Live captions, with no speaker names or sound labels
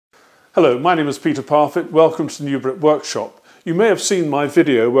Hello, my name is Peter Parfitt. Welcome to the new Brit workshop. You may have seen my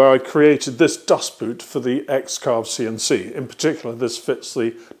video where I created this dust boot for the X-Carve CNC. In particular, this fits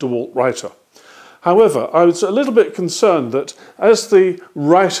the DeWalt writer. However, I was a little bit concerned that as the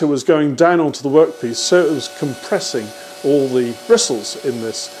writer was going down onto the workpiece, so it was compressing all the bristles in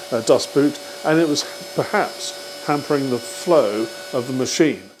this dust boot, and it was perhaps hampering the flow of the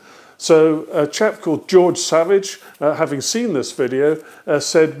machine. So a chap called George Savage, having seen this video,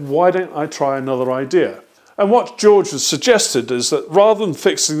 said, why don't I try another idea? And what George has suggested is that rather than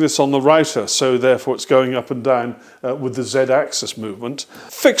fixing this on the router, so therefore it's going up and down with the Z-axis movement,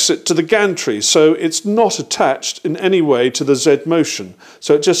 fix it to the gantry so it's not attached in any way to the Z motion,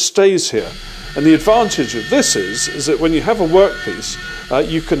 so it just stays here. And the advantage of this is that when you have a workpiece,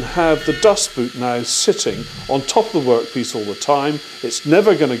 you can have the dust boot now sitting on top of the workpiece all the time. It's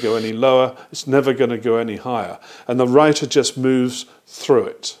never going to go any lower, it's never going to go any higher, and the writer just moves through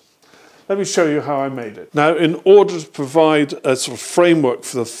it. Let me show you how I made it. Now, in order to provide a sort of framework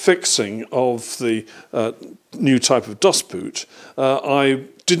for the fixing of the new type of dust boot, I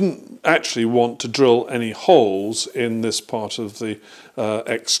didn't actually want to drill any holes in this part of the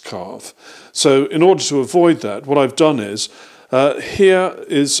X-Carve. So in order to avoid that, what I've done is, here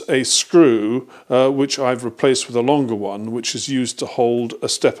is a screw which I've replaced with a longer one, which is used to hold a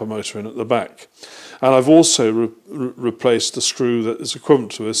stepper motor in at the back. And I've also replaced the screw that is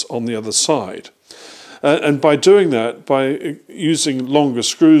equivalent to this on the other side. And by doing that, by using longer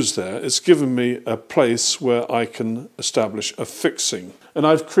screws there, it's given me a place where I can establish a fixing. And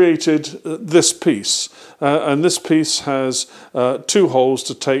I've created this piece. And this piece has two holes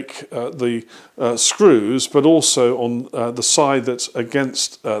to take the screws, but also on the side that's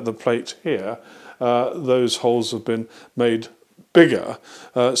against the plate here, those holes have been made bigger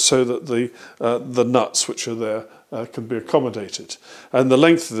so that the nuts which are there can be accommodated. And the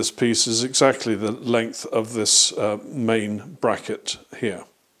length of this piece is exactly the length of this main bracket here.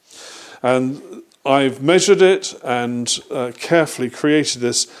 And I've measured it and carefully created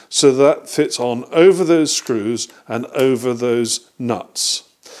this so that fits on over those screws and over those nuts.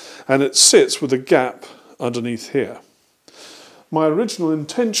 And it sits with a gap underneath here. My original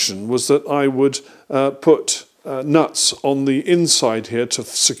intention was that I would put nuts on the inside here to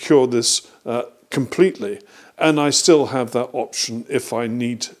secure this completely, and I still have that option if I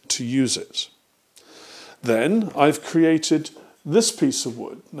need to use it. Then I've created this piece of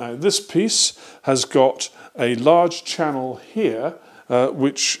wood. Now this piece has got a large channel here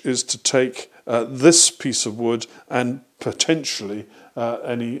which is to take this piece of wood and potentially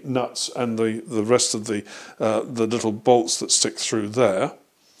any nuts and the rest of the little bolts that stick through there.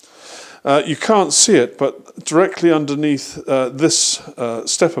 You can't see it, but directly underneath this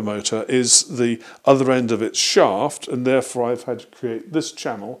stepper motor is the other end of its shaft, and therefore I've had to create this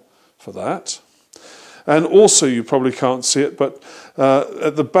channel for that. And also, you probably can't see it, but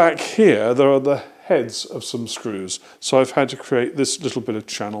at the back here there are the heads of some screws, so I've had to create this little bit of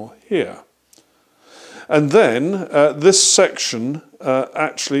channel here. And then this section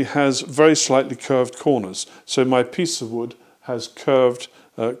actually has very slightly curved corners, so my piece of wood has curved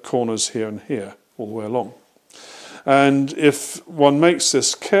corners here and here all the way along. And if one makes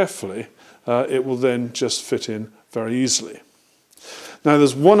this carefully, it will then just fit in very easily. Now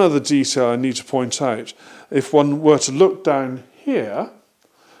there's one other detail I need to point out. If one were to look down here,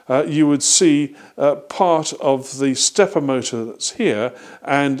 you would see part of the stepper motor that's here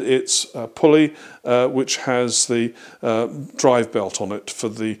and its pulley which has the drive belt on it for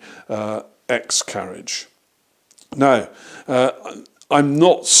the X carriage. Now, I'm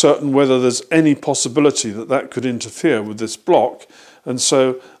not certain whether there's any possibility that that could interfere with this block, and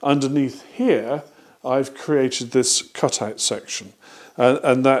so underneath here I've created this cutout section,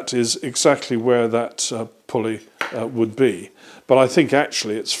 and that is exactly where that pulley would be. But I think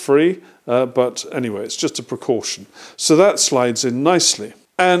actually it's free, but anyway, it's just a precaution. So that slides in nicely.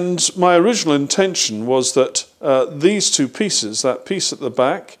 And my original intention was that these two pieces, that piece at the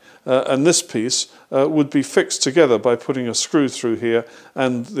back and this piece, would be fixed together by putting a screw through here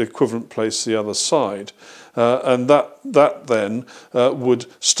and the equivalent place the other side. And that then would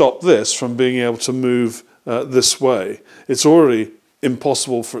stop this from being able to move this way. It's already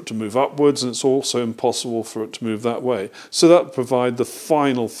impossible for it to move upwards, and it's also impossible for it to move that way. So that would provide the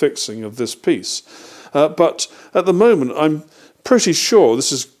final fixing of this piece. But at the moment, I'm pretty sure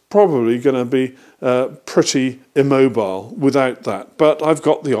this is probably going to be pretty immobile without that. But I've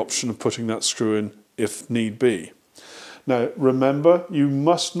got the option of putting that screw in if need be. Now remember, you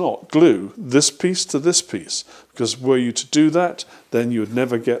must not glue this piece to this piece, because were you to do that, then you would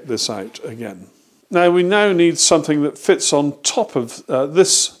never get this out again. Now we need something that fits on top of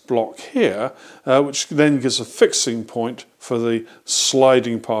this block here, which then gives a fixing point for the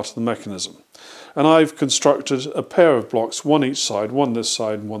sliding part of the mechanism. And I've constructed a pair of blocks, one each side, one this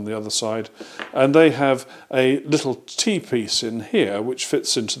side and one the other side, and they have a little T-piece in here which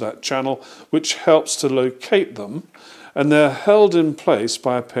fits into that channel, which helps to locate them, and they're held in place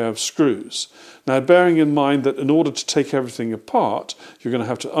by a pair of screws. Now, bearing in mind that in order to take everything apart, you're going to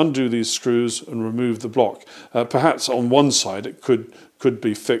have to undo these screws and remove the block. Perhaps on one side it could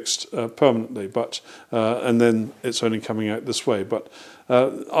be fixed permanently, but and then it's only coming out this way. But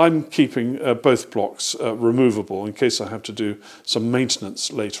I'm keeping both blocks removable in case I have to do some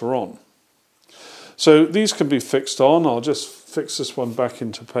maintenance later on. So these can be fixed on. I'll just fix this one back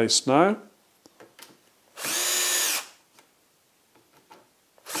into place now.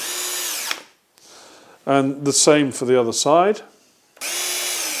 And the same for the other side.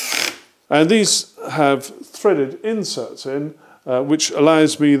 And these have threaded inserts in, which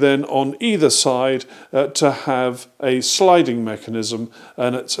allows me then on either side to have a sliding mechanism,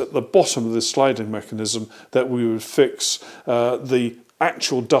 and it's at the bottom of this sliding mechanism that we would fix the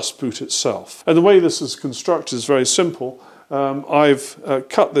actual dust boot itself. And the way this is constructed is very simple. I've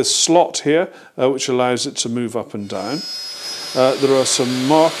cut this slot here, which allows it to move up and down. There are some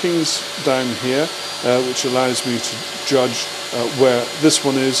markings down here which allows me to judge where this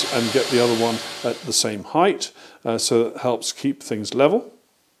one is and get the other one at the same height, so it helps keep things level.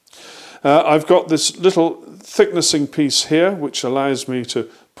 I've got this little thicknessing piece here which allows me to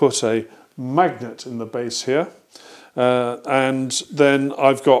put a magnet in the base here, and then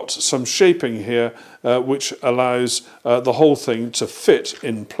I've got some shaping here which allows the whole thing to fit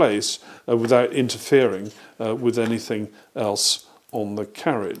in place without interfering with anything else on the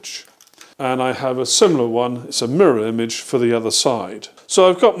carriage. And I have a similar one, it's a mirror image for the other side. So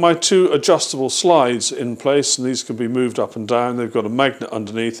I've got my two adjustable slides in place, and these can be moved up and down. They've got a magnet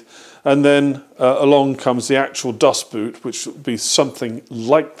underneath, and then along comes the actual dust boot, which would be something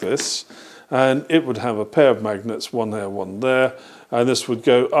like this, and it would have a pair of magnets, one there, and this would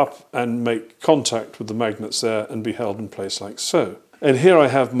go up and make contact with the magnets there and be held in place like so. And here I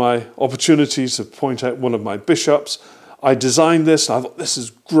have my opportunity to point out one of my bishops. I designed this, and I thought this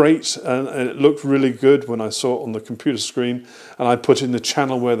is great, and it looked really good when I saw it on the computer screen, and I put in the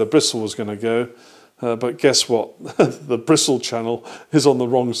channel where the bristle was going to go, but guess what? The bristle channel is on the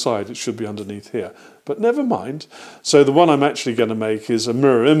wrong side. It should be underneath here, but never mind. So the one I'm actually going to make is a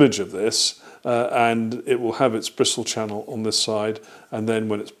mirror image of this, and it will have its bristle channel on this side, and then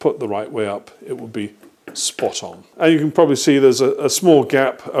when it's put the right way up, it will be spot on. And you can probably see there's a small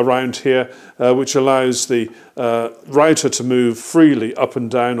gap around here which allows the router to move freely up and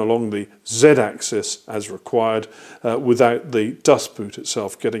down along the Z-axis as required without the dust boot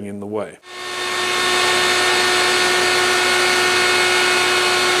itself getting in the way.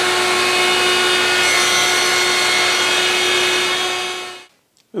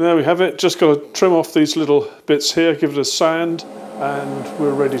 And there we have it. Just got to trim off these little bits here, give it a sand, and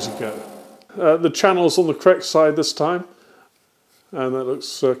we're ready to go. The channel's on the correct side this time, and that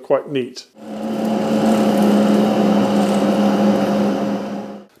looks quite neat.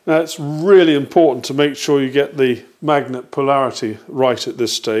 Now it's really important to make sure you get the magnet polarity right at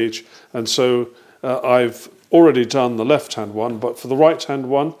this stage, and so I've already done the left-hand one, but for the right-hand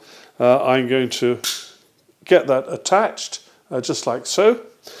one I'm going to get that attached just like so.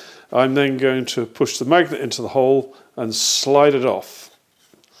 I'm then going to push the magnet into the hole and slide it off.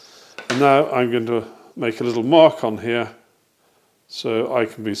 And now I'm going to make a little mark on here so I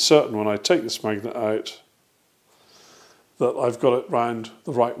can be certain when I take this magnet out that I've got it round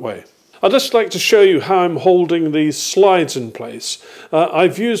the right way. I'd just like to show you how I'm holding these slides in place.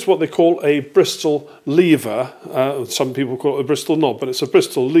 I've used what they call a Bristol lever. Some people call it a Bristol knob, but it's a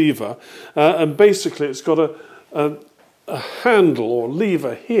Bristol lever. And basically it's got a handle or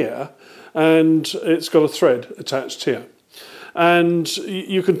lever here, and it's got a thread attached here. And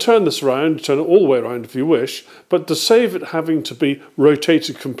you can turn this around, turn it all the way around if you wish, but to save it having to be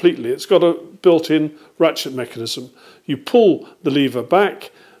rotated completely, it's got a built-in ratchet mechanism. You pull the lever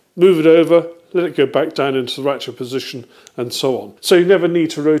back, move it over, let it go back down into the ratchet position, and so on. So you never need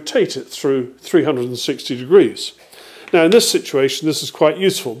to rotate it through 360 degrees. Now in this situation, this is quite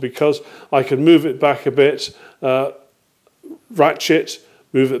useful because I can move it back a bit, ratchet,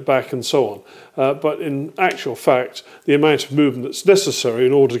 move it back and so on. But in actual fact, the amount of movement that's necessary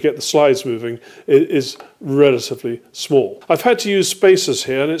in order to get the slides moving is relatively small. I've had to use spacers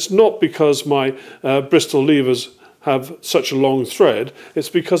here, and it's not because my Bristol levers have such a long thread, it's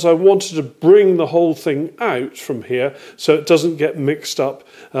because I wanted to bring the whole thing out from here so it doesn't get mixed up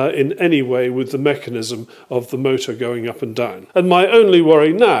in any way with the mechanism of the motor going up and down. And my only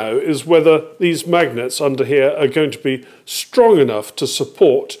worry now is whether these magnets under here are going to be strong enough to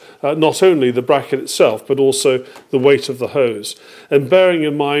support not only the bracket itself but also the weight of the hose. And bearing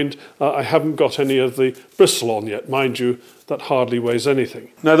in mind I haven't got any of the bristle on yet, mind you, that hardly weighs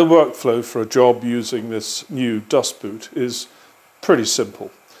anything. Now the workflow for a job using this new dust boot is pretty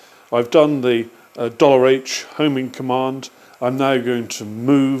simple. I've done the $H homing command. I'm now going to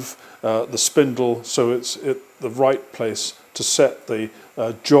move the spindle so it's at the right place to set the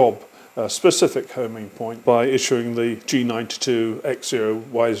job specific homing point by issuing the G92 X0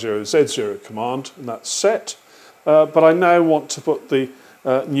 Y0 Z0 command, and that's set. But I now want to put the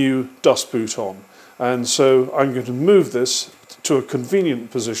new dust boot on. And so I'm going to move this to a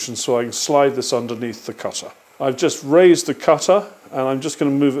convenient position so I can slide this underneath the cutter. I've just raised the cutter and I'm just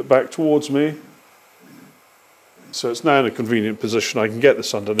going to move it back towards me. So it's now in a convenient position. I can get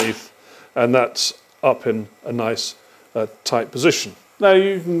this underneath and that's up in a nice tight position. Now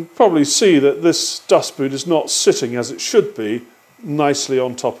you can probably see that this dust boot is not sitting as it should be nicely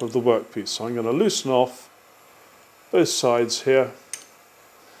on top of the workpiece. So I'm going to loosen off both sides here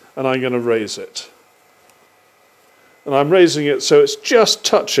and I'm going to raise it. And I'm raising it so it's just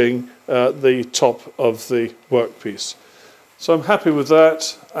touching the top of the workpiece. So I'm happy with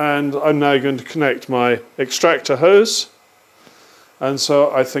that, and I'm now going to connect my extractor hose, and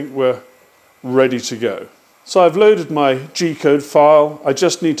so I think we're ready to go. So I've loaded my G-code file. I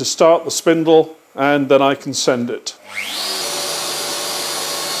just need to start the spindle and then I can send it.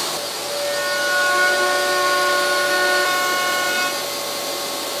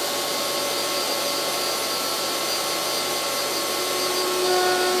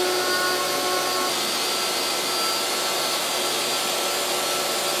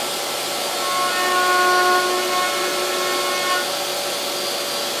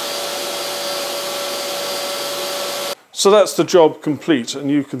 So that's the job complete,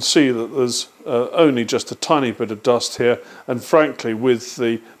 and you can see that there's only just a tiny bit of dust here, and frankly with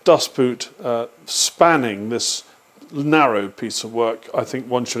the dust boot spanning this narrow piece of work, I think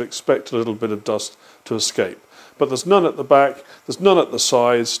one should expect a little bit of dust to escape. But there's none at the back, there's none at the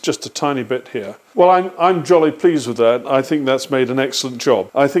sides, just a tiny bit here. Well, I'm jolly pleased with that. I think that's made an excellent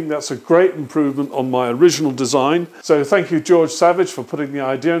job. I think that's a great improvement on my original design. So thank you, George Savage, for putting the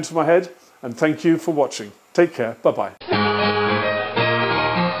idea into my head, and thank you for watching. Take care, bye-bye.